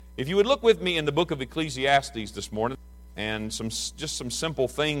If you would look with me in the book of Ecclesiastes this morning, and just some simple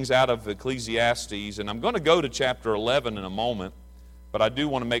things out of Ecclesiastes, and I'm going to go to chapter 11 in a moment, but I do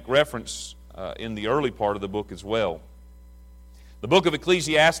want to make reference in the early part of the book as well. The book of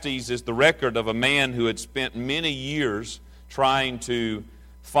Ecclesiastes is the record of a man who had spent many years trying to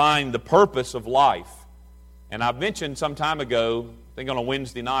find the purpose of life. And I mentioned some time ago, I think on a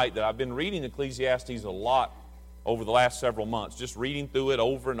Wednesday night, that I've been reading Ecclesiastes a lot over the last several months, just reading through it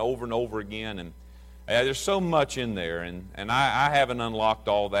over and over and over again. And there's so much in there, and I haven't unlocked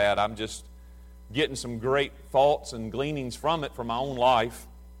all that. I'm just getting some great thoughts and gleanings from it for my own life.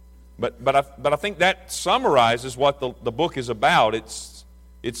 But I think that summarizes what the book is about. It's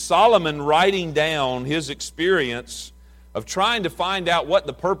Solomon writing down his experience of trying to find out what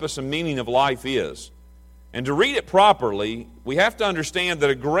the purpose and meaning of life is. And to read it properly, we have to understand that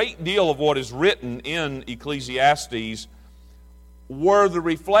a great deal of what is written in Ecclesiastes were the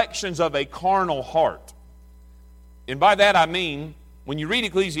reflections of a carnal heart. And by that I mean, when you read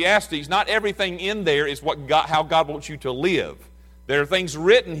Ecclesiastes, not everything in there is how God wants you to live. There are things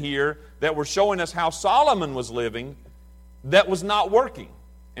written here that were showing us how Solomon was living that was not working.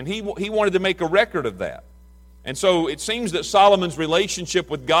 And he wanted to make a record of that. And so it seems that Solomon's relationship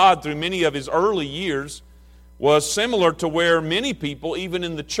with God through many of his early years was similar to where many people, even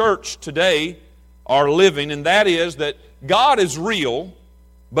in the church today, are living, and that is that God is real,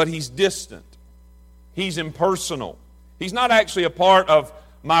 but He's distant. He's impersonal. He's not actually a part of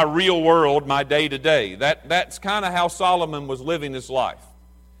my real world, my day-to-day. That's kind of how Solomon was living his life.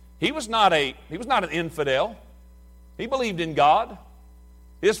 He was not an infidel. He believed in God.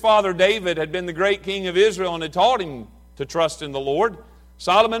 His father David had been the great king of Israel and had taught him to trust in the Lord.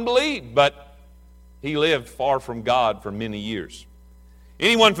 Solomon believed, but he lived far from God for many years.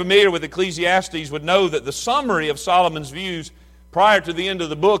 Anyone familiar with Ecclesiastes would know that the summary of Solomon's views prior to the end of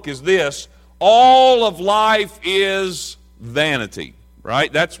the book is this: all of life is vanity.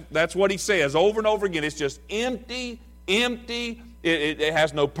 Right? That's what he says over and over again. It's just empty. It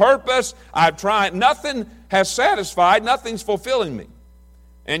has no purpose. I've tried. Nothing has satisfied. Nothing's fulfilling me.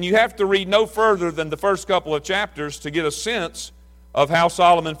 And you have to read no further than the first couple of chapters to get a sense of how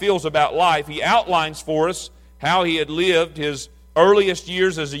Solomon feels about life. He outlines for us how he had lived his earliest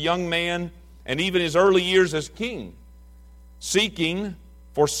years as a young man and even his early years as king, seeking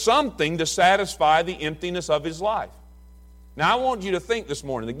for something to satisfy the emptiness of his life. Now, I want you to think this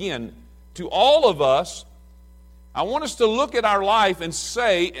morning, again, to all of us, I want us to look at our life and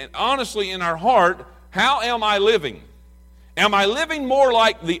say, and honestly in our heart, how am I living? Am I living more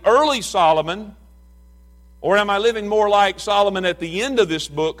like the early Solomon, or am I living more like Solomon at the end of this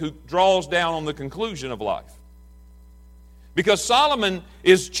book who draws down on the conclusion of life? Because Solomon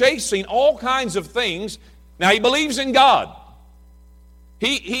is chasing all kinds of things. Now, he believes in God.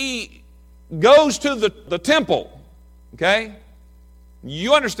 He goes to the temple. Okay?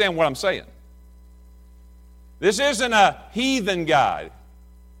 You understand what I'm saying. This isn't a heathen guy.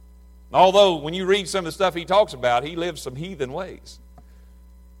 Although, when you read some of the stuff he talks about, he lives some heathen ways.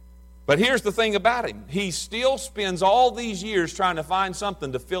 But here's the thing about him. He still spends all these years trying to find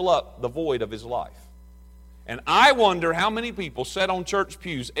something to fill up the void of his life. And I wonder how many people sit on church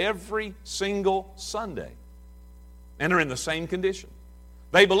pews every single Sunday and are in the same condition.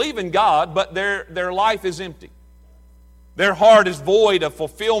 They believe in God, but their life is empty. Their heart is void of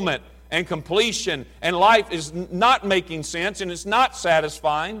fulfillment and completion, and life is not making sense, and it's not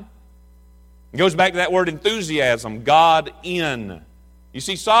satisfying. It goes back to that word enthusiasm, God in. You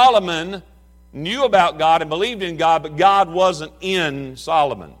see, Solomon knew about God and believed in God, but God wasn't in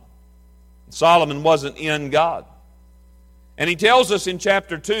Solomon. Solomon wasn't in God. And he tells us in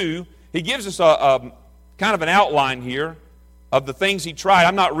chapter 2, he gives us a kind of an outline here of the things he tried.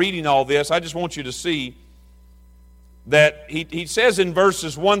 I'm not reading all this. I just want you to see that he says in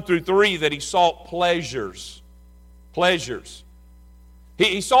verses 1 through 3 that he sought pleasures. Pleasures.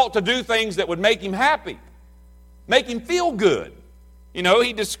 He sought to do things that would make him happy, make him feel good. You know,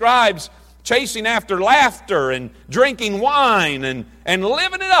 he describes chasing after laughter and drinking wine and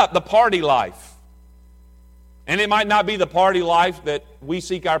living it up, the party life. And it might not be the party life that we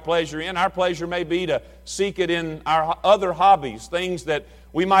seek our pleasure in. Our pleasure may be to seek it in our other hobbies, things that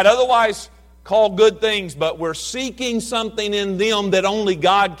we might otherwise call good things, but we're seeking something in them that only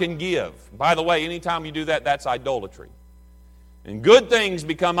God can give. By the way, anytime you do that, that's idolatry. And good things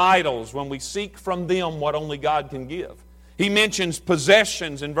become idols when we seek from them what only God can give. He mentions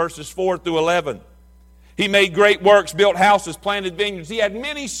possessions in verses 4 through 11. He made great works, built houses, planted vineyards. He had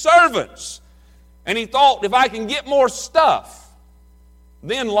many servants. And he thought, if I can get more stuff,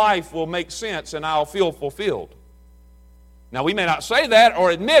 then life will make sense and I'll feel fulfilled. Now, we may not say that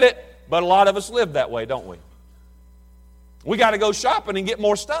or admit it, but a lot of us live that way, don't we? We got to go shopping and get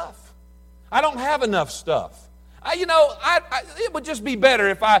more stuff. I don't have enough stuff. It would just be better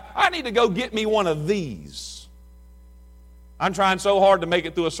if I need to go get me one of these. I'm trying so hard to make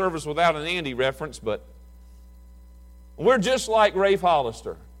it through a service without an Andy reference, but we're just like Rafe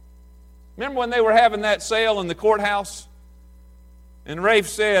Hollister. Remember when they were having that sale in the courthouse? And Rafe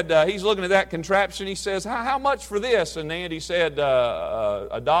said, he's looking at that contraption. He says, how much for this? And Andy said, $1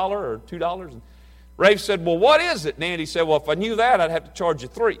 or $2. And Rafe said, well, what is it? And Andy said, well, if I knew that, I'd have to charge you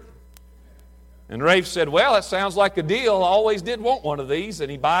 $3. And Rafe said, well, that sounds like a deal. I always did want one of these. And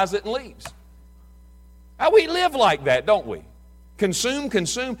he buys it and leaves. Now, we live like that, don't we? Consume.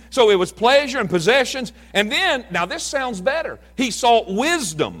 So it was pleasure and possessions. And then, now this sounds better. He sought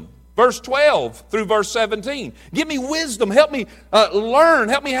wisdom. Verse 12 through verse 17. Give me wisdom. Help me learn.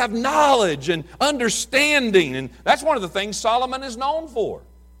 Help me have knowledge and understanding. And that's one of the things Solomon is known for.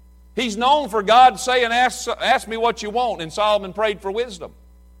 He's known for God saying, ask me what you want. And Solomon prayed for wisdom.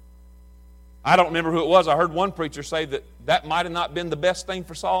 I don't remember who it was. I heard one preacher say that might have not been the best thing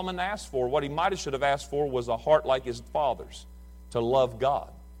for Solomon to ask for. What he might have should have asked for was a heart like his father's, to love God.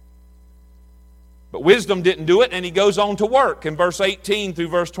 But wisdom didn't do it, and he goes on to work in verse 18 through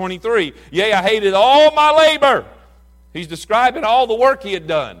verse 23. Yea, I hated all my labor. He's describing all the work he had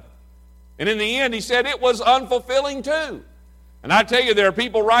done. And in the end, he said it was unfulfilling too. And I tell you, there are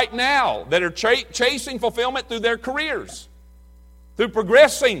people right now that are chasing fulfillment through their careers, through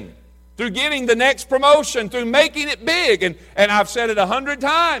progressing, through getting the next promotion, through making it big. And I've said it 100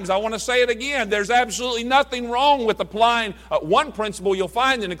 times. I want to say it again. There's absolutely nothing wrong with applying one principle you'll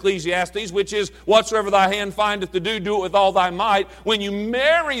find in Ecclesiastes, which is, whatsoever thy hand findeth to do, do it with all thy might. When you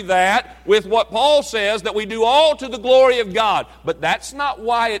marry that with what Paul says, that we do all to the glory of God. But that's not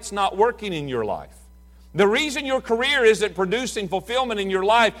why it's not working in your life. The reason your career isn't producing fulfillment in your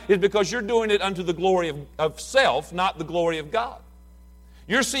life is because you're doing it unto the glory of self, not the glory of God.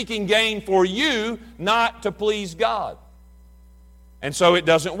 You're seeking gain for you, not to please God. And so it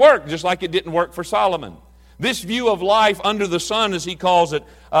doesn't work, just like it didn't work for Solomon. This view of life under the sun, as he calls it,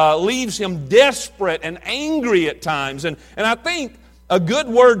 leaves him desperate and angry at times. And I think a good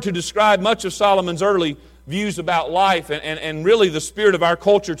word to describe much of Solomon's early views about life and really the spirit of our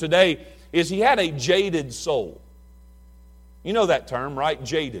culture today is he had a jaded soul. You know that term, right?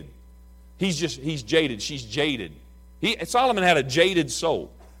 Jaded. He's jaded. She's jaded. Solomon had a jaded soul.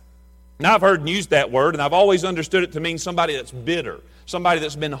 Now I've heard used that word, and I've always understood it to mean somebody that's bitter, somebody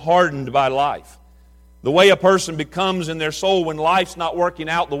that's been hardened by life. The way a person becomes in their soul when life's not working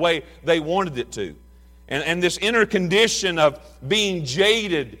out the way they wanted it to. And this inner condition of being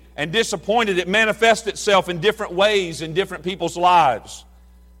jaded and disappointed, it manifests itself in different ways in different people's lives.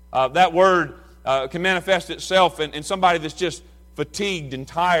 That word can manifest itself in somebody that's just fatigued and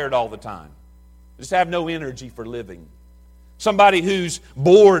tired all the time. Just have no energy for living. Somebody who's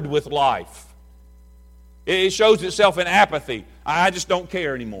bored with life. It shows itself in apathy. I just don't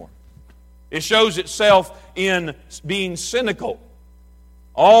care anymore. It shows itself in being cynical.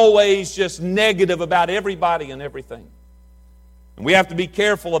 Always just negative about everybody and everything. And we have to be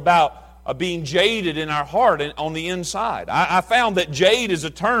careful about being jaded in our heart and on the inside. I found that jade is a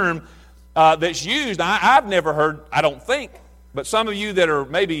term that's used. I've never heard, I don't think, but some of you that are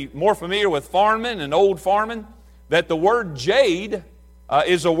maybe more familiar with farming and old farming, that the word jade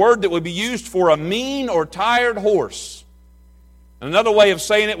is a word that would be used for a mean or tired horse. Another way of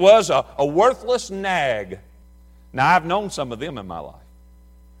saying it was a worthless nag. Now, I've known some of them in my life.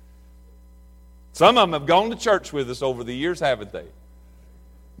 Some of them have gone to church with us over the years, haven't they?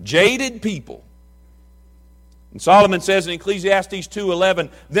 Jaded people. And Solomon says in Ecclesiastes 2:11,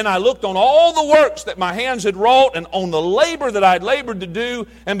 then I looked on all the works that my hands had wrought, and on the labor that I had labored to do,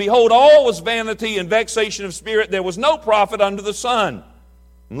 and behold, all was vanity and vexation of spirit. There was no profit under the sun.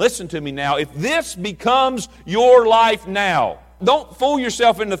 And listen to me now. If this becomes your life now, don't fool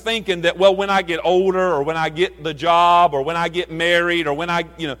yourself into thinking that, well, when I get older, or when I get the job, or when I get married, or when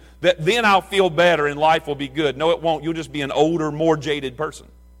that then I'll feel better and life will be good. No, it won't. You'll just be an older, more jaded person.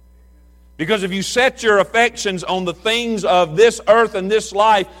 Because if you set your affections on the things of this earth and this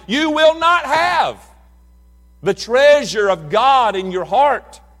life, you will not have the treasure of God in your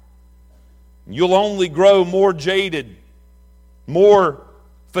heart. You'll only grow more jaded, more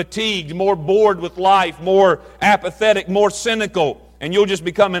fatigued, more bored with life, more apathetic, more cynical, and you'll just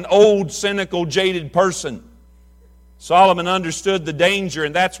become an old, cynical, jaded person. Solomon understood the danger,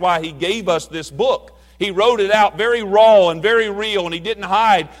 and that's why he gave us this book. He wrote it out very raw and very real, and he didn't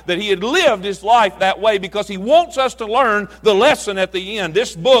hide that he had lived his life that way because he wants us to learn the lesson at the end.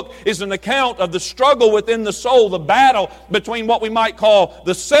 This book is an account of the struggle within the soul, the battle between what we might call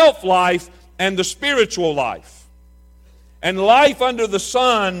the self-life and the spiritual life. And life under the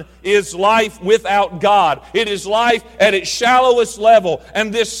sun is life without God. It is life at its shallowest level.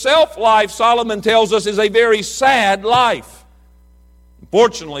 And this self-life, Solomon tells us, is a very sad life.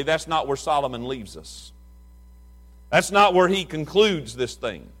 Unfortunately, that's not where Solomon leaves us. That's not where he concludes this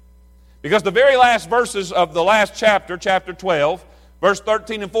thing. Because the very last verses of the last chapter, chapter 12, verse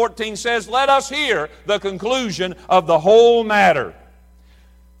 13 and 14 says, "Let us hear the conclusion of the whole matter.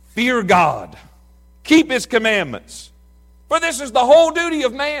 Fear God, keep His commandments, for this is the whole duty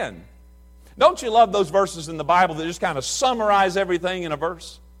of man." Don't you love those verses in the Bible that just kind of summarize everything in a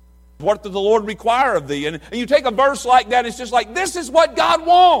verse? What does the Lord require of thee? And you take a verse like that, it's just like, this is what God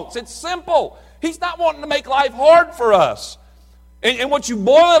wants. It's simple. He's not wanting to make life hard for us. And what you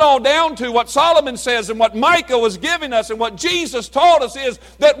boil it all down to, what Solomon says and what Micah was giving us and what Jesus taught us is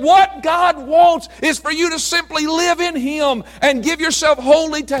that what God wants is for you to simply live in Him and give yourself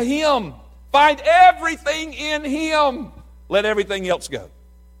wholly to Him. Find everything in Him. Let everything else go.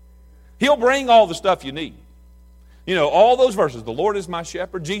 He'll bring all the stuff you need. You know, all those verses. The Lord is my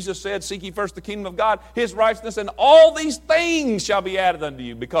shepherd. Jesus said, "Seek ye first the kingdom of God, His righteousness, and all these things shall be added unto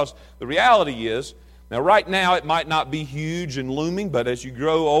you." Because the reality is, now right now it might not be huge and looming, but as you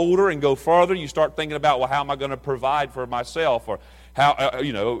grow older and go farther, you start thinking about, well, how am I going to provide for myself? Or how, how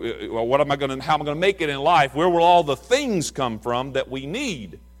am I going to make it in life? Where will all the things come from that we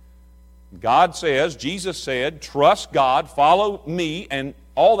need? God says, Jesus said, trust God, follow me, and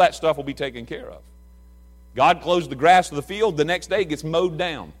all that stuff will be taken care of. God clothes the grass of the field, the next day it gets mowed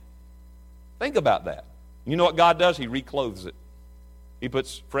down. Think about that. You know what God does? He reclothes it. He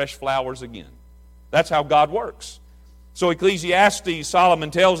puts fresh flowers again. That's how God works. So Ecclesiastes,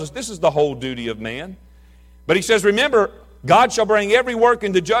 Solomon tells us this is the whole duty of man. But he says, remember, God shall bring every work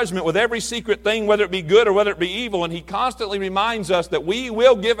into judgment with every secret thing, whether it be good or whether it be evil. And he constantly reminds us that we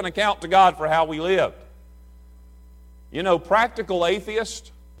will give an account to God for how we lived. You know, practical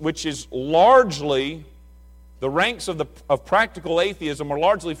atheists, which is largely, the ranks of practical atheism are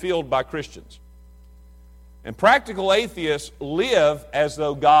largely filled by Christians. And practical atheists live as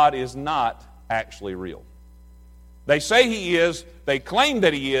though God is not actually real. They say He is, they claim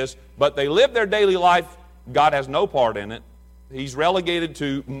that He is, but they live their daily life, God has no part in it. He's relegated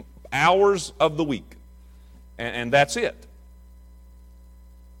to hours of the week. And that's it.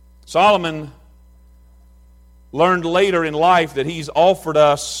 Solomon learned later in life that he's offered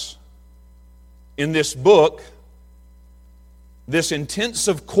us in this book this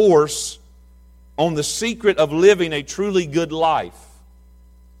intensive course on the secret of living a truly good life.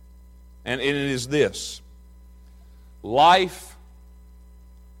 And it is this: life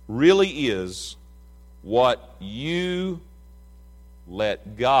really is what you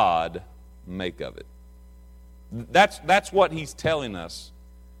let God make of it. That's what he's telling us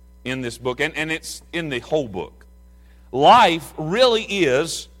in this book, and it's in the whole book. Life really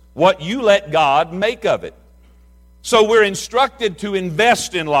is what you let God make of it. So we're instructed to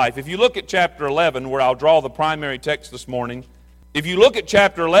invest in life. If you look at chapter 11, where I'll draw the primary text this morning, if you look at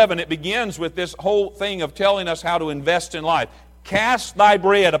chapter 11, it begins with this whole thing of telling us how to invest in life. Cast thy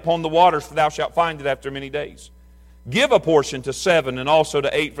bread upon the waters, for thou shalt find it after many days. Give a portion to 7 and also to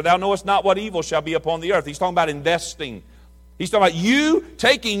 8, for thou knowest not what evil shall be upon the earth. He's talking about investing. He's talking about you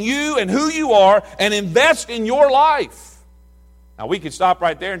taking you and who you are and invest in your life. Now we could stop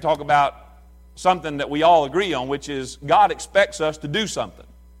right there and talk about something that we all agree on, which is God expects us to do something.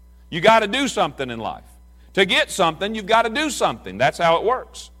 You got to do something in life. To get something, you've got to do something. That's how it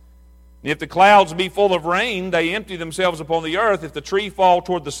works. If the clouds be full of rain, they empty themselves upon the earth. If the tree fall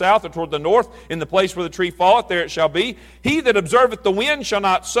toward the south or toward the north, in the place where the tree falleth, there it shall be. He that observeth the wind shall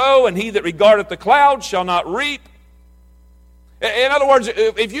not sow, and he that regardeth the clouds shall not reap. In other words,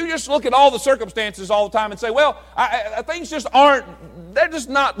 if you just look at all the circumstances all the time and say, well, things just aren't, they're just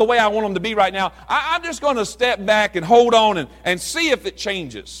not the way I want them to be right now, I'm just going to step back and hold on and see if it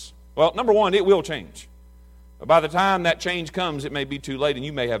changes. Well, number one, it will change. But by the time that change comes, it may be too late, and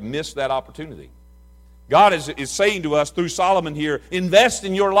you may have missed that opportunity. God is saying to us through Solomon here, invest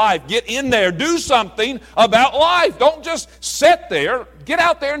in your life. Get in there. Do something about life. Don't just sit there. Get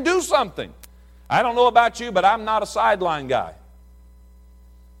out there and do something. I don't know about you, but I'm not a sideline guy.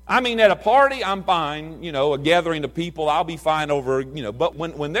 I mean, at a party, I'm fine. You know, a gathering of people, I'll be fine over, but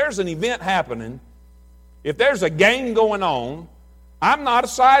when there's an event happening, if there's a game going on, I'm not a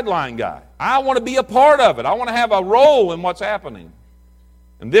sideline guy. I want to be a part of it. I want to have a role in what's happening.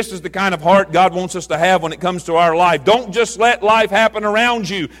 And this is the kind of heart God wants us to have when it comes to our life. Don't just let life happen around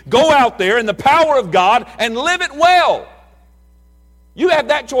you. Go out there in the power of God and live it well. You have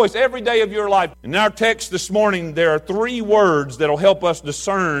that choice every day of your life. In our text this morning, there are 3 words that will help us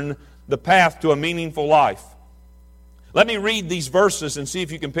discern the path to a meaningful life. Let me read these verses and see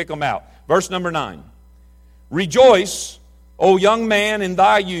if you can pick them out. Verse number 9. Rejoice, O young man, in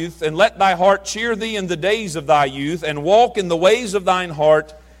thy youth, and let thy heart cheer thee in the days of thy youth, and walk in the ways of thine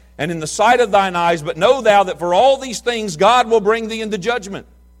heart, and in the sight of thine eyes. But know thou that for all these things God will bring thee into judgment.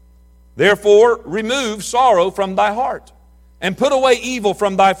 Therefore remove sorrow from thy heart, and put away evil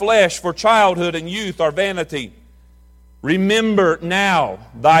from thy flesh, for childhood and youth are vanity. Remember now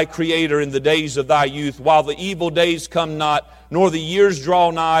thy Creator in the days of thy youth, while the evil days come not, nor the years draw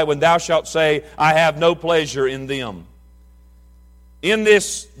nigh, when thou shalt say, I have no pleasure in them. In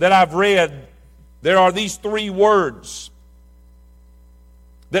this that I've read, there are these 3 words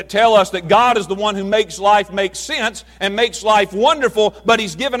that tell us that God is the one who makes life make sense and makes life wonderful, but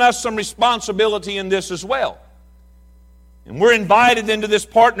He's given us some responsibility in this as well. And we're invited into this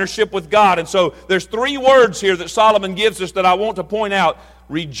partnership with God. And so there's 3 words here that Solomon gives us that I want to point out.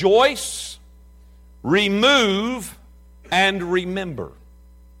 Rejoice, remove, and remember.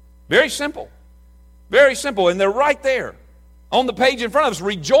 Very simple. Very simple. And they're right there on the page in front of us.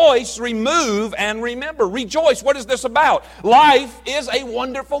 Rejoice, remove, and remember. Rejoice. What is this about? Life is a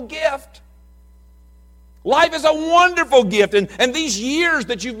wonderful gift. Life is a wonderful gift, and these years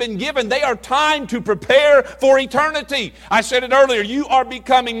that you've been given, they are time to prepare for eternity. I said it earlier, you are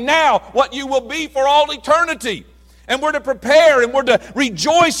becoming now what you will be for all eternity. And we're to prepare and we're to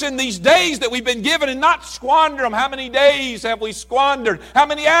rejoice in these days that we've been given and not squander them. How many days have we squandered? How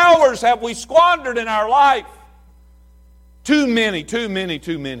many hours have we squandered in our life? Too many, too many,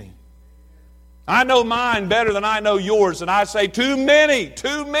 too many. I know mine better than I know yours, and I say too many,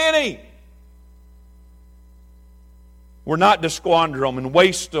 too many. We're not to squander them and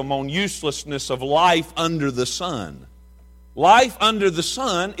waste them on uselessness of life under the sun. Life under the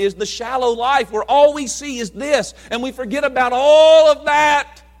sun is the shallow life where all we see is this, and we forget about all of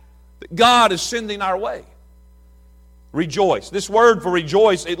that God is sending our way. Rejoice. This word for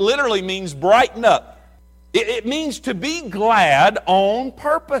rejoice, it literally means brighten up. It means to be glad on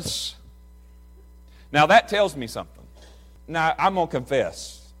purpose. Now that tells me something. Now I'm going to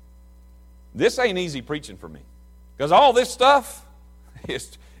confess, this ain't easy preaching for me. Because all this stuff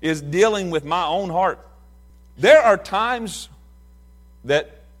is dealing with my own heart. There are times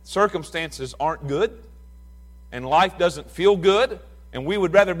that circumstances aren't good and life doesn't feel good and we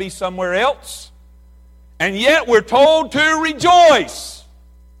would rather be somewhere else. And yet we're told to rejoice.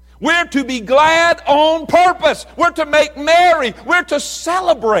 We're to be glad on purpose. We're to make merry. We're to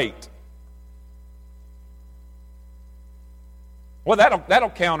celebrate. Well, that'll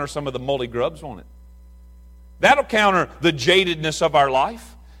counter some of the mully grubs, won't it? That'll counter the jadedness of our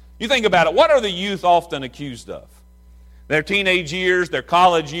life. You think about it. What are the youth often accused of? Their teenage years, their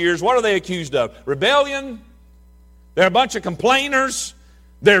college years. What are they accused of? Rebellion. They're a bunch of complainers.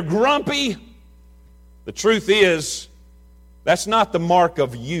 They're grumpy. The truth is, that's not the mark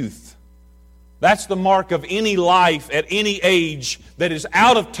of youth. That's the mark of any life at any age that is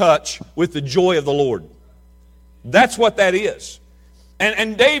out of touch with the joy of the Lord. That's what that is.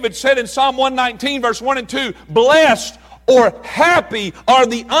 And David said in Psalm 119, verse 1 and 2, blessed or happy are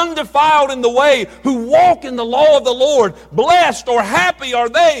the undefiled in the way who walk in the law of the Lord. Blessed or happy are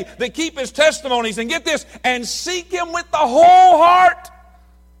they that keep His testimonies. And get this, and seek Him with the whole heart.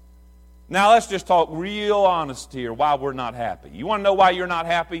 Now let's just talk real honest here why we're not happy. You want to know why you're not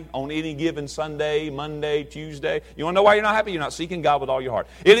happy on any given Sunday, Monday, Tuesday? You want to know why you're not happy? You're not seeking God with all your heart.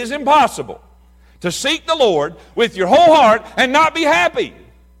 It is impossible to seek the Lord with your whole heart and not be happy.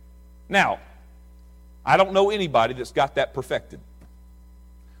 Now, I don't know anybody that's got that perfected.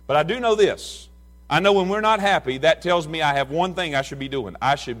 But I do know this. I know when we're not happy, that tells me I have one thing I should be doing.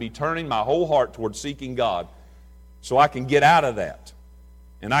 I should be turning my whole heart towards seeking God so I can get out of that.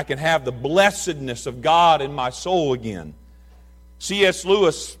 And I can have the blessedness of God in my soul again. C.S.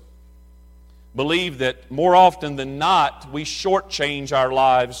 Lewis believed that more often than not, we shortchange our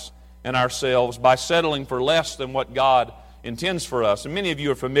lives and ourselves by settling for less than what God intends for us. And many of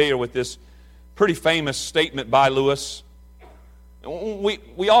you are familiar with this pretty famous statement by Lewis.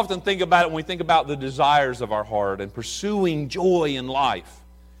 We often think about it when we think about the desires of our heart and pursuing joy in life.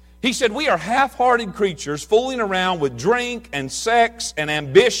 He said, we are half-hearted creatures fooling around with drink and sex and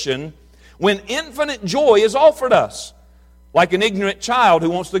ambition when infinite joy is offered us. Like an ignorant child who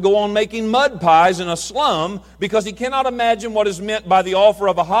wants to go on making mud pies in a slum because he cannot imagine what is meant by the offer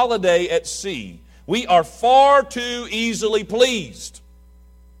of a holiday at sea. We are far too easily pleased.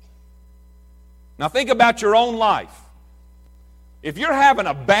 Now think about your own life. If you're having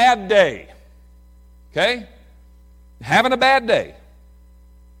a bad day, okay? Having a bad day.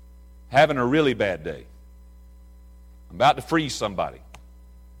 Having a really bad day. I'm about to freeze somebody.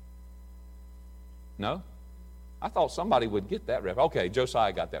 No? I thought somebody would get that reference. Okay,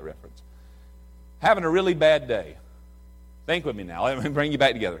 Josiah got that reference. Having a really bad day. Think with me now. Let me bring you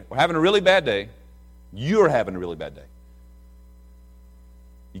back together. We're having a really bad day. You're having a really bad day.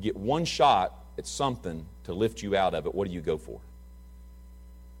 You get one shot at something to lift you out of it. What do you go for?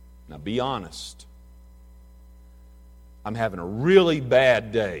 Now be honest. I'm having a really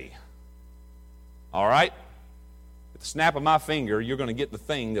bad day. All right? At the snap of my finger, you're going to get the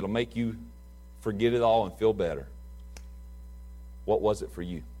thing that'll make you forget it all and feel better. What was it for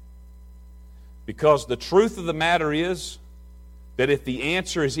you? Because the truth of the matter is that if the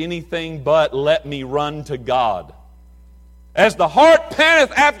answer is anything but let me run to God, as the hart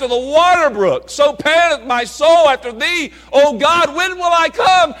panteth after the water brook, so panteth my soul after thee. O God, when will I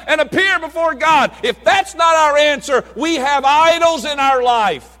come and appear before God? If that's not our answer, we have idols in our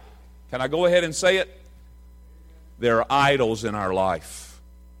life. Can I go ahead and say it? There are idols in our life.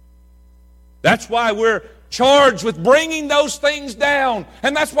 That's why we're charged with bringing those things down.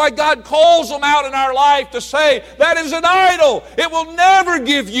 And that's why God calls them out in our life to say, that is an idol. It will never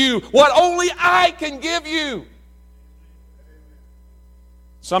give you what only I can give you.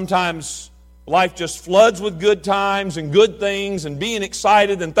 Sometimes life just floods with good times and good things, and being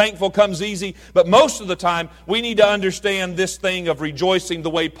excited and thankful comes easy. But most of the time, we need to understand this thing of rejoicing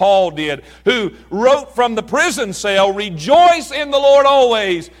the way Paul did, who wrote from the prison cell, rejoice in the Lord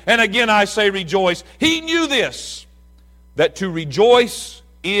always. And again, I say rejoice. He knew this, that to rejoice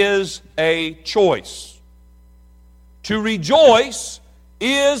is a choice. To rejoice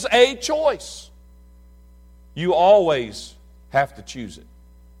is a choice. You always have to choose it.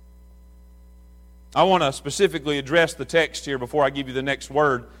 I want to specifically address the text here before I give you the next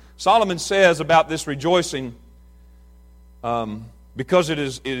word. Solomon says about this rejoicing, because it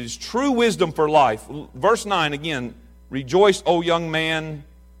is true wisdom for life. Verse 9 again, rejoice, O young man,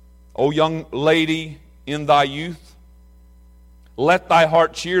 O young lady, in thy youth. Let thy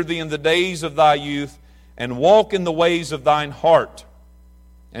heart cheer thee in the days of thy youth, and walk in the ways of thine heart,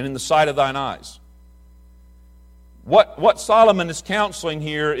 and in the sight of thine eyes. What Solomon is counseling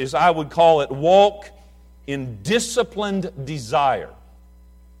here is, I would call it, walk in disciplined desire.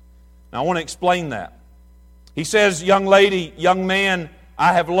 Now I want to explain that. He says, young lady, young man,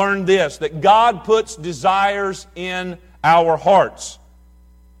 I have learned this, that God puts desires in our hearts.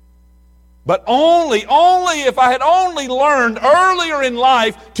 But only if I had only learned earlier in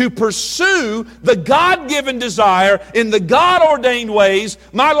life to pursue the God-given desire in the God-ordained ways,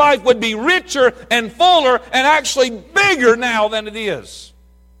 my life would be richer and fuller and actually bigger now than it is.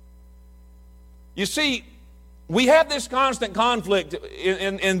 You see, we have this constant conflict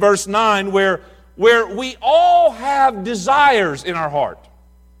in verse 9 where we all have desires in our heart.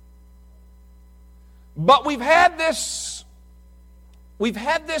 But we've had this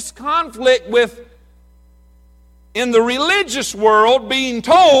conflict with, in the religious world, being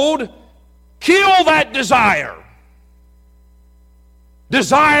told, kill that desire.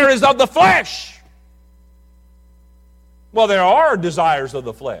 Desire is of the flesh. Well, there are desires of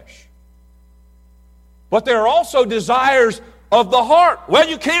the flesh. But there are also desires of the heart. Well,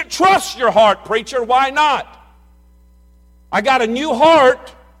 you can't trust your heart, preacher. Why not? I got a new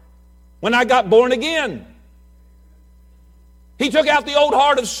heart when I got born again. He took out the old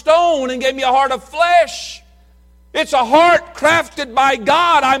heart of stone and gave me a heart of flesh. It's a heart crafted by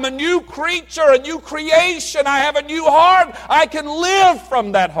God. I'm a new creature, a new creation. I have a new heart. I can live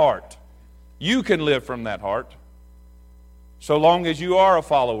from that heart. You can live from that heart, so long as you are a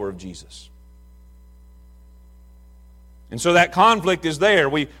follower of Jesus. And so that conflict is there.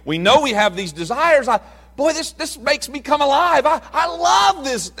 We know we have these desires. This makes me come alive. I love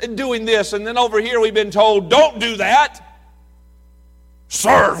this, doing this. And then over here we've been told, don't do that.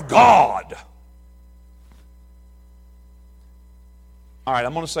 Serve God. All right,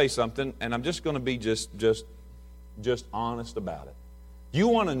 I'm going to say something, and I'm just going to be just honest about it. You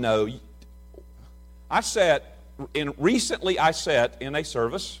want to know, I sat in a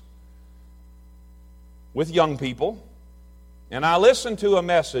service with young people, and I listened to a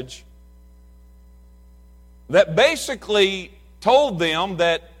message that basically told them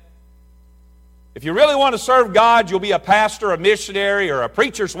that if you really want to serve God, you'll be a pastor, a missionary, or a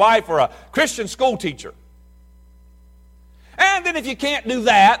preacher's wife, or a Christian school teacher. And then if you can't do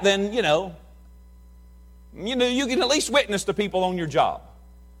that, then, you can at least witness to people on your job.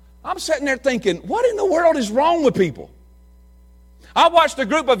 I'm sitting there thinking, what in the world is wrong with people? I watched a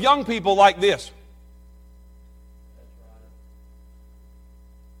group of young people like this.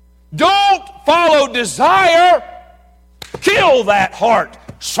 Don't follow desire. Kill that heart.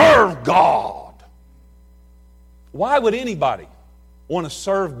 Serve God. Why would anybody want to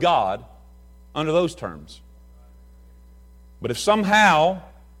serve God under those terms? But if somehow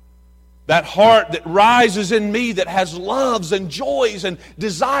that heart that rises in me that has loves and joys and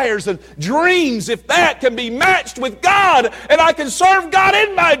desires and dreams, if that can be matched with God and I can serve God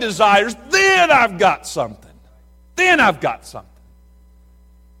in my desires, then I've got something. Then I've got something.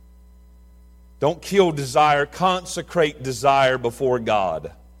 Don't kill desire. Consecrate desire before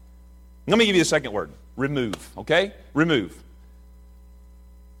God. Let me give you the second word. Remove. Okay? Remove.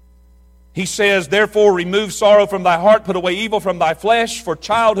 He says, therefore remove sorrow from thy heart, put away evil from thy flesh, for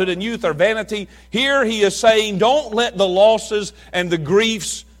childhood and youth are vanity. Here he is saying, don't let the losses and the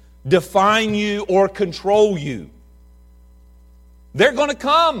griefs define you or control you. They're going to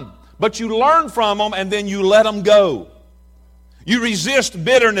come, but you learn from them and then you let them go. You resist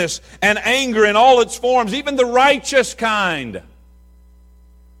bitterness and anger in all its forms, even the righteous kind.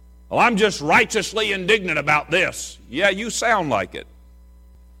 Well, I'm just righteously indignant about this. Yeah, you sound like it.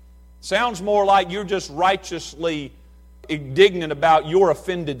 Sounds more like you're just righteously indignant about your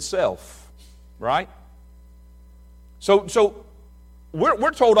offended self, right? So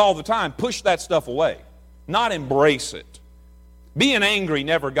we're told all the time, push that stuff away, not embrace it. Being angry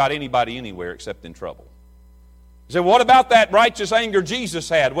never got anybody anywhere except in trouble. You say, what about that righteous anger Jesus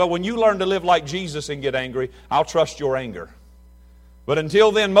had? Well, when you learn to live like Jesus and get angry, I'll trust your anger. But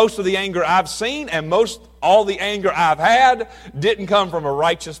until then, most of the anger I've seen and all the anger I've had didn't come from a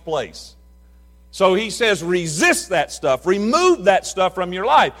righteous place. So he says, resist that stuff. Remove that stuff from your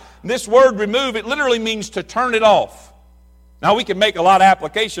life. This word remove, it literally means to turn it off. Now, we can make a lot of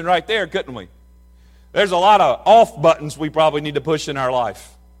application right there, couldn't we? There's a lot of off buttons we probably need to push in our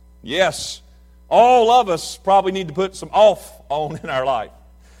life. Yes, all of us probably need to put some off on in our life.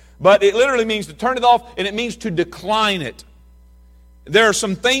 But it literally means to turn it off, and it means to decline it. There are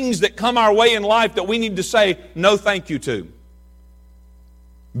some things that come our way in life that we need to say no thank you to.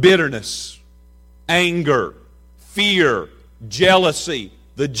 Bitterness, anger, fear, jealousy,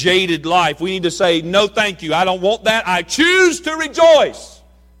 the jaded life. We need to say no thank you. I don't want that. I choose to rejoice.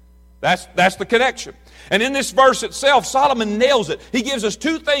 That's the connection. And in this verse itself, Solomon nails it. He gives us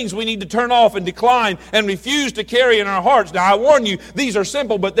two things we need to turn off and decline and refuse to carry in our hearts. Now, I warn you, these are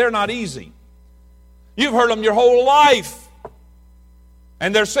simple, but they're not easy. You've heard them your whole life.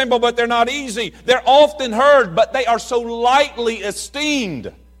 And they're simple, but they're not easy. They're often heard, but they are so lightly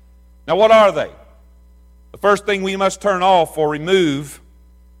esteemed. Now, what are they? The first thing we must turn off or remove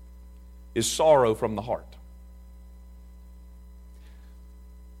is sorrow from the heart.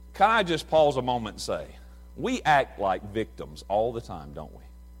 Can I just pause a moment and say, we act like victims all the time, don't we?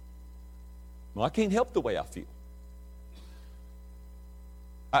 Well, I can't help the way I feel.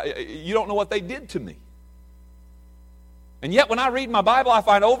 You don't know what they did to me. And yet when I read my Bible, I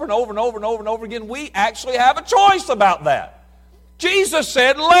find over and over and over and over and over again, we actually have a choice about that. Jesus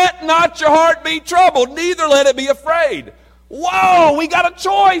said, let not your heart be troubled, neither let it be afraid. Whoa, we got a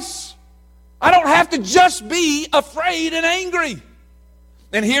choice. I don't have to just be afraid and angry.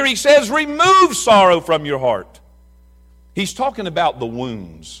 And here he says, remove sorrow from your heart. He's talking about the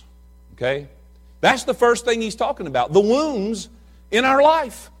wounds, okay? That's the first thing he's talking about, the wounds in our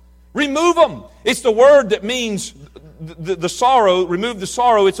life. Remove them. It's the word that means the sorrow, remove the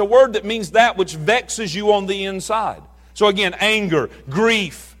sorrow. It's a word that means that which vexes you on the inside. So again, anger,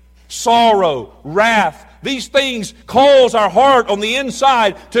 grief, sorrow, wrath. These things cause our heart on the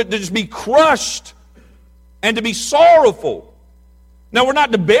inside to just be crushed and to be sorrowful. Now, we're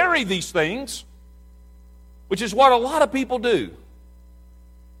not to bury these things, which is what a lot of people do.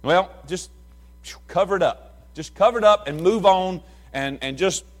 Well, just cover it up. Just cover it up and move on and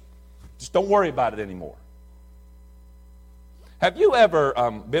just don't worry about it anymore. Have you ever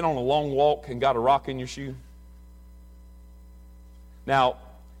been on a long walk and got a rock in your shoe? Now,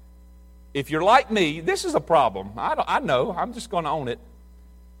 if you're like me, this is a problem. I know. I'm just going to own it.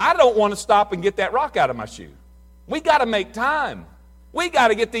 I don't want to stop and get that rock out of my shoe. We got to make time. We got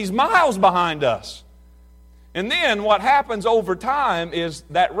to get these miles behind us. And then what happens over time is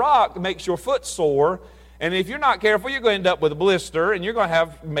that rock makes your foot sore. And if you're not careful, you're going to end up with a blister and you're going to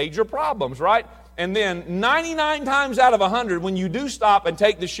have major problems, right? And then 99 times out of 100, when you do stop and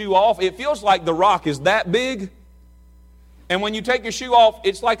take the shoe off, it feels like the rock is that big. And when you take your shoe off,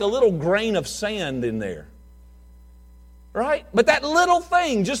 it's like a little grain of sand in there. Right? But that little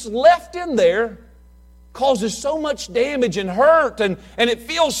thing just left in there causes so much damage and hurt, and it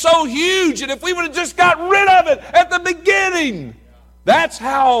feels so huge. And if we would have just got rid of it at the beginning, that's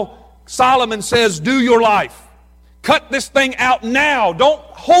how Solomon says, do your life. Cut this thing out now. Don't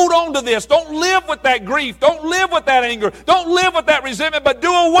hold on to this. Don't live with that grief. Don't live with that anger. Don't live with that resentment, but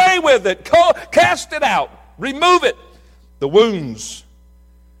do away with it. Cast it out. Remove it. The wounds.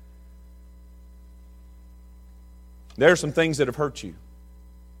 There are some things that have hurt you.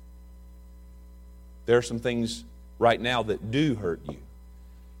 There are some things right now that do hurt you.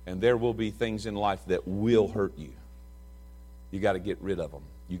 And there will be things in life that will hurt you. You got to get rid of them.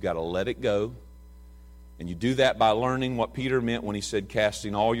 You got to let it go. And you do that by learning what Peter meant when he said,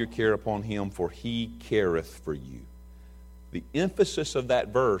 casting all your care upon him, for he careth for you. The emphasis of that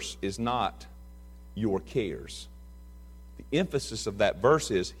verse is not your cares. The emphasis of that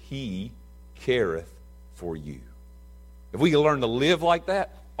verse is he careth for you. If we can learn to live like that,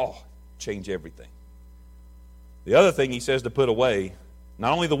 change everything. The other thing he says to put away,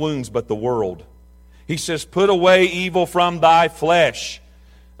 not only the wounds, but the world. He says, put away evil from thy flesh.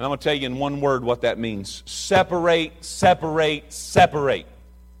 And I'm going to tell you in one word what that means. Separate, separate, separate.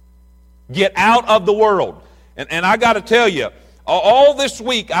 Get out of the world. And I got to tell you, all this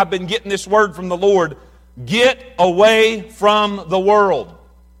week I've been getting this word from the Lord. Get away from the world.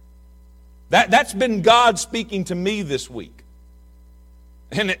 That's been God speaking to me this week.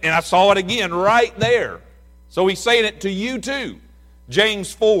 And I saw it again right there. So he's saying it to you too.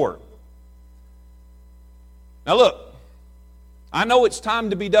 James 4. Now look. I know it's time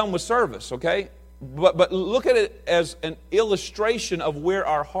to be done with service, okay? But look at it as an illustration of where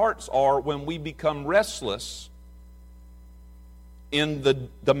our hearts are when we become restless in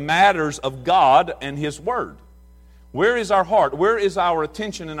the matters of God and His Word. Where is our heart? Where is our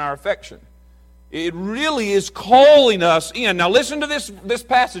attention and our affection? It really is calling us in. Now listen to this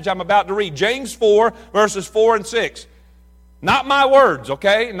passage I'm about to read. James 4, verses 4 and 6. Not my words,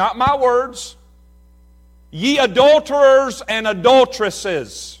 okay? Not my words. Ye adulterers and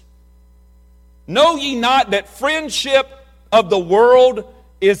adulteresses, know ye not that friendship of the world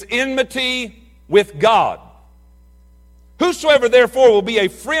is enmity with God? Whosoever therefore will be a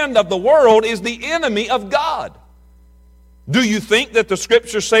friend of the world is the enemy of God. Do you think that the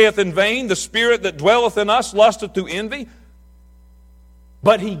Scripture saith in vain, the Spirit that dwelleth in us lusteth to envy?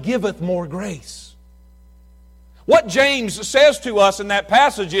 But He giveth more grace. What James says to us in that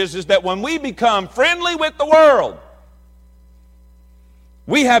passage is that when we become friendly with the world,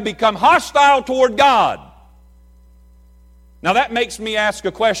 we have become hostile toward God. Now that makes me ask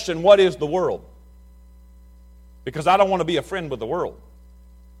a question, what is the world? Because I don't want to be a friend with the world.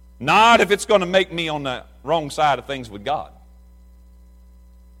 Not if it's going to make me on the wrong side of things with God.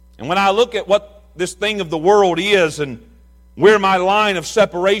 And when I look at what this thing of the world is and where my line of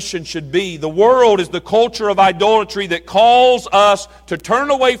separation should be, the world is the culture of idolatry that calls us to turn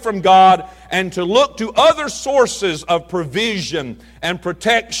away from God and to look to other sources of provision and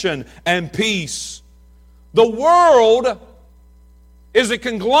protection and peace. The world is a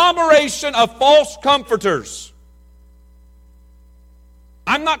conglomeration of false comforters.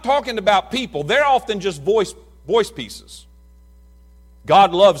 I'm not talking about people. They're often just voice pieces.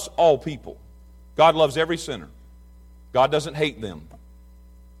 God loves all people. God loves every sinner. God doesn't hate them.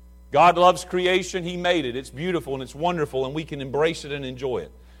 God loves creation. He made it. It's beautiful and it's wonderful and we can embrace it and enjoy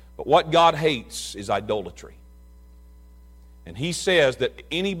it. But what God hates is idolatry. And He says that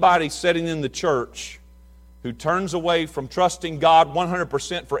anybody sitting in the church who turns away from trusting God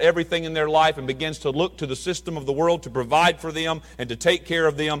 100% for everything in their life and begins to look to the system of the world to provide for them and to take care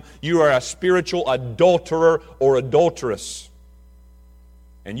of them, you are a spiritual adulterer or adulteress.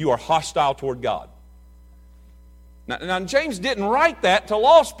 And you are hostile toward God. Now, James didn't write that to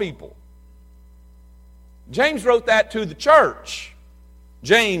lost people. James wrote that to the church.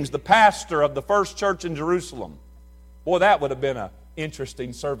 James, the pastor of the first church in Jerusalem. Boy, that would have been an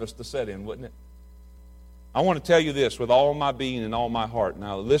interesting service to sit in, wouldn't it? I want to tell you this with all my being and all my heart.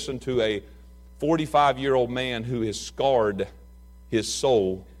 Now, listen to a 45-year-old man who has scarred his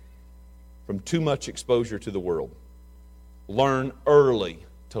soul from too much exposure to the world. Learn early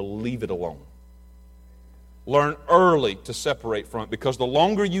to leave it alone. Learn early to separate from it, because the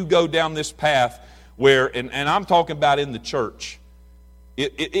longer you go down this path where, and I'm talking about in the church,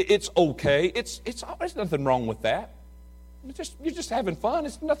 it's okay. There's nothing wrong with that. You're just having fun.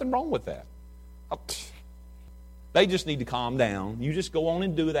 There's nothing wrong with that. They just need to calm down. You just go on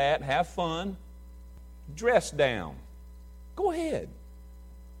and do that. Have fun. Dress down. Go ahead.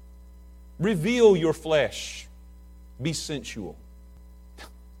 Reveal your flesh. Be sensual.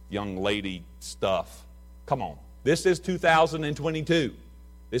 Young lady stuff. Come on. This is 2022.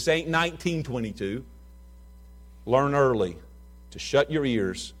 This ain't 1922. Learn early to shut your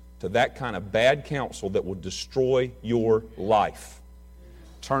ears to that kind of bad counsel that will destroy your life.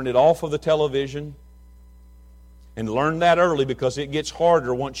 Turn it off of the television. And learn that early, because it gets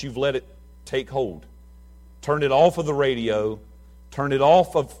harder once you've let it take hold. Turn it off of the radio. Turn it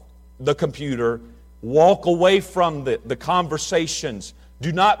off of the computer. Walk away from the conversations.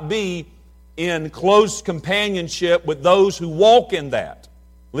 Do not be in close companionship with those who walk in that.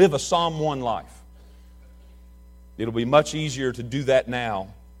 Live a Psalm 1 life. It'll be much easier to do that now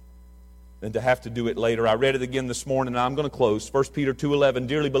than to have to do it later. I read it again this morning, and I'm going to close. 1 Peter 2:11,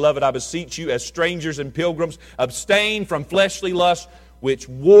 Dearly beloved, I beseech you, as strangers and pilgrims, abstain from fleshly lusts which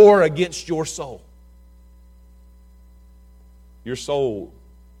war against your soul. Your soul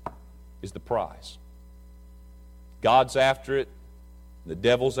is the prize. God's after it. The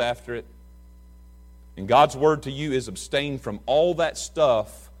devil's after it. And God's word to you is abstain from all that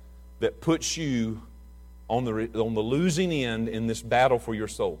stuff that puts you on the losing end in this battle for your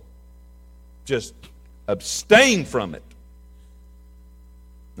soul. Just abstain from it.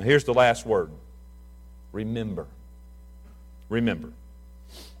 Now here's the last word. Remember. Remember.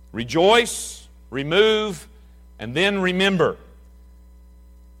 Rejoice, remove, and then remember.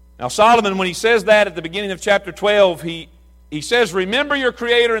 Now Solomon, when he says that at the beginning of chapter 12, he says, remember your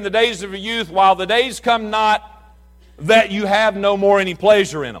Creator in the days of your youth, while the days come not that you have no more any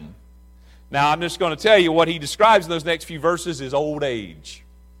pleasure in them. Now I'm just going to tell you what he describes in those next few verses is old age.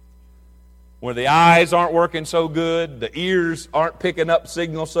 Where the eyes aren't working so good, the ears aren't picking up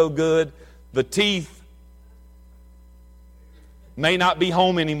signals so good, the teeth may not be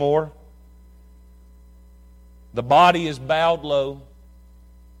home anymore, the body is bowed low,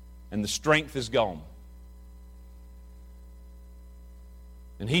 and the strength is gone.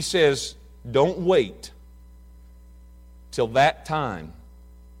 And he says, don't wait till that time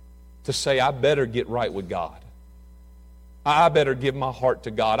to say, I better get right with God. I better give my heart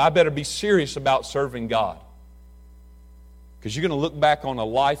to God. I better be serious about serving God. Because you're going to look back on a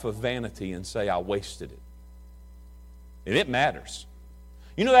life of vanity and say, I wasted it. And it matters.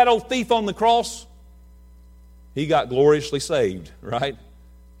 You know that old thief on the cross? He got gloriously saved, right?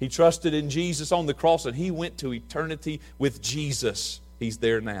 He trusted in Jesus on the cross, and he went to eternity with Jesus. He's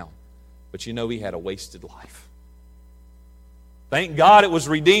there now. But you know he had a wasted life. Thank God it was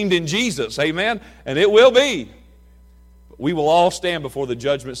redeemed in Jesus, amen? And it will be. We will all stand before the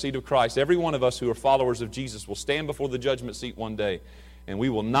judgment seat of Christ. Every one of us who are followers of Jesus will stand before the judgment seat one day. And we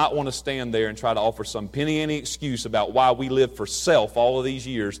will not want to stand there and try to offer some penny-ante excuse about why we lived for self all of these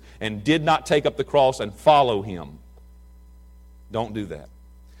years and did not take up the cross and follow Him. Don't do that.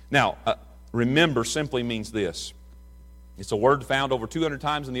 Now, remember simply means this. It's a word found over 200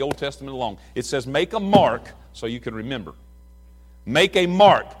 times in the Old Testament alone. It says, make a mark so you can remember. Make a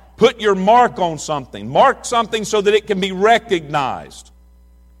mark. Put your mark on something. Mark something so that it can be recognized.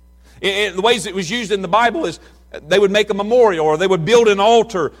 The ways it was used in the Bible is they would make a memorial, or they would build an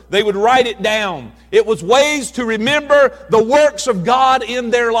altar. They would write it down. It was ways to remember the works of God in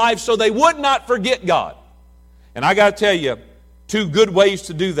their life so they would not forget God. And I got to tell you, two good ways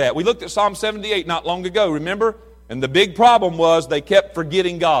to do that. We looked at Psalm 78 not long ago, remember? And the big problem was they kept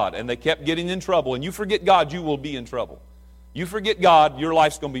forgetting God, and they kept getting in trouble. And you forget God, you will be in trouble. You forget God, your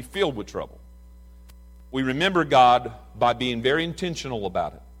life's going to be filled with trouble. We remember God by being very intentional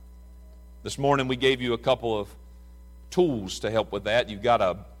about it. This morning we gave you a couple of tools to help with that. You've got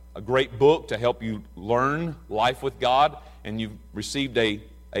a great book to help you learn life with God, and you've received a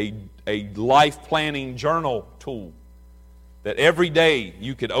life planning journal tool that every day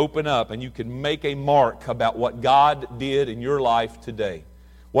you could open up and you could make a mark about what God did in your life today,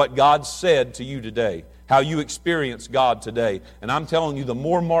 what God said to you today, how you experience God today. And I'm telling you, the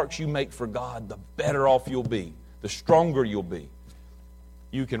more marks you make for God, the better off you'll be, the stronger you'll be.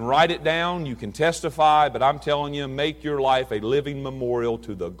 You can write it down, you can testify, but I'm telling you, make your life a living memorial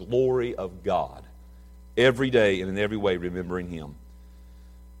to the glory of God. Every day and in every way remembering Him.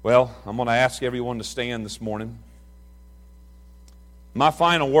 Well, I'm going to ask everyone to stand this morning. My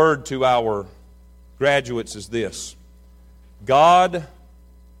final word to our graduates is this. God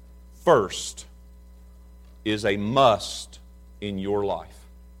first is a must in your life.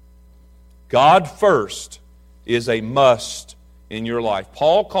 God first is a must in your life.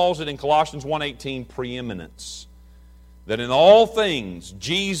 Paul calls it in Colossians 1:18 preeminence. That in all things,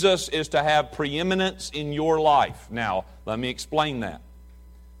 Jesus is to have preeminence in your life. Now, let me explain that.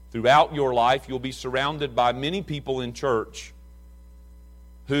 Throughout your life, you'll be surrounded by many people in church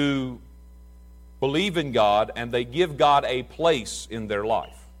who believe in God and they give God a place in their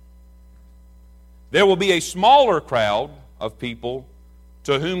life. There will be a smaller crowd of people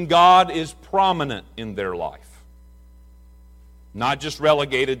to whom God is prominent in their life. Not just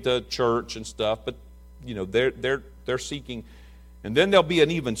relegated to church and stuff, but they're seeking. And then there'll be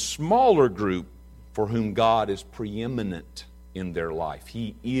an even smaller group for whom God is preeminent in their life.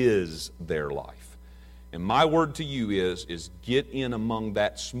 He is their life. And my word to you is get in among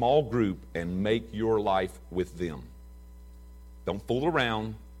that small group and make your life with them. Don't fool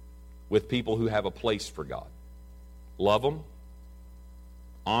around with people who have a place for God. Love them,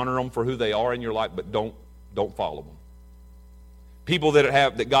 honor them for who they are in your life, but don't follow them. People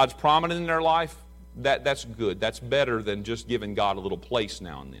that God's prominent in their life, that's good. That's better than just giving God a little place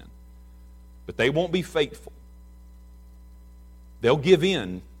now and then. But they won't be faithful. They'll give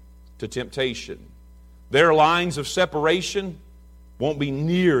in to temptation. Their lines of separation won't be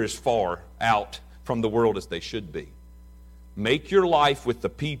near as far out from the world as they should be. Make your life with the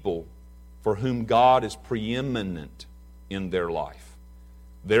people for whom God is preeminent in their life.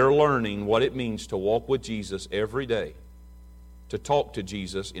 They're learning what it means to walk with Jesus every day, to talk to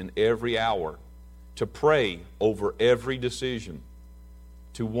Jesus in every hour, to pray over every decision,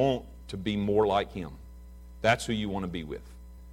 to want to be more like Him. That's who you want to be with.